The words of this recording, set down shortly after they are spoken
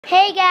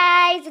Hey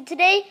guys, and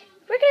today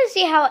we're gonna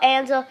see how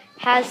Enzo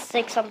has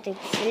like something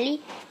silly.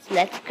 So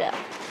let's go.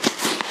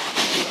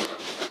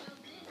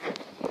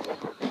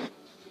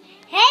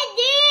 Hey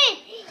dude,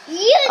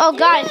 Oh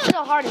god, it's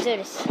so hard to do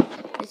this.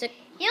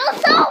 You're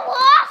so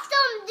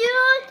awesome,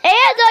 dude.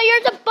 Enzo,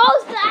 you're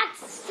supposed to act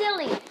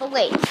silly. Oh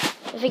wait,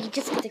 if I could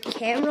just get the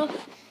camera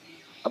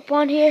up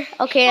on here.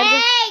 Okay, Enzo.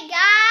 Hey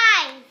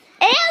guys.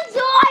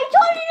 Enzo, I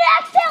told you to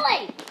act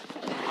silly.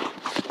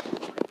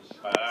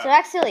 So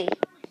act silly.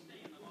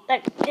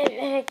 Like,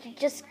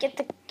 just get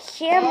the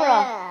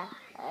camera.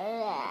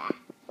 A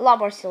lot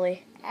more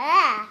silly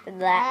than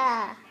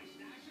that.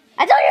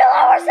 I told you a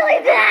lot more silly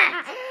than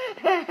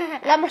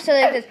that. A lot more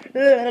silly like this.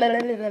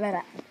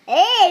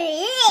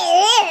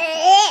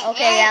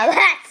 Okay, now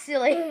that's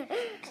silly.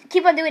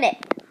 Keep on doing it.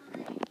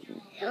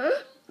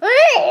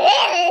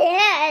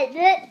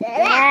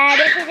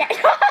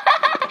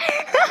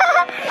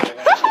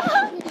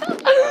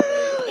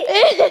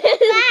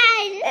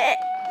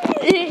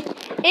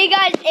 Hey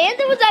guys,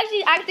 Anthony was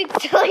actually acting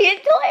silly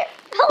into it.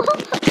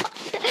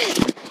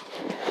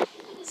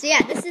 So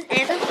yeah, this is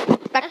Anthony.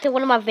 Back to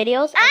one of my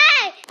videos.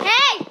 Hey!